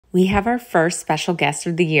We have our first special guest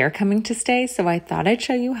of the year coming to stay, so I thought I'd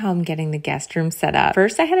show you how I'm getting the guest room set up.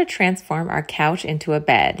 First, I had to transform our couch into a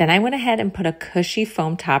bed. Then I went ahead and put a cushy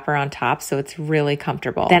foam topper on top so it's really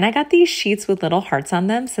comfortable. Then I got these sheets with little hearts on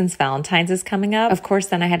them since Valentine's is coming up. Of course,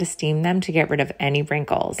 then I had to steam them to get rid of any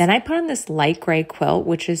wrinkles. Then I put on this light gray quilt,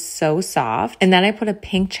 which is so soft. And then I put a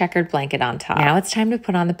pink checkered blanket on top. Now it's time to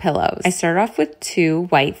put on the pillows. I started off with 2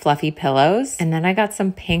 white fluffy pillows, and then I got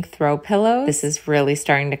some pink throw pillows. This is really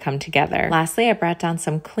starting to come together. Lastly, I brought down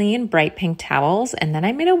some clean bright pink towels, and then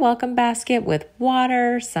I made a welcome basket with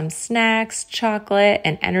water, some snacks, chocolate,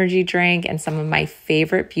 an energy drink, and some of my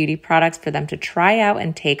favorite beauty products for them to try out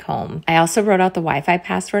and take home. I also wrote out the Wi-Fi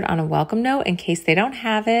password on a welcome note in case they don't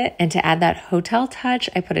have it, and to add that hotel touch,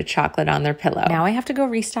 I put a chocolate on their pillow. Now I have to go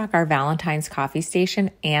restock our Valentine's coffee station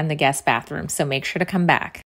and the guest bathroom, so make sure to come back.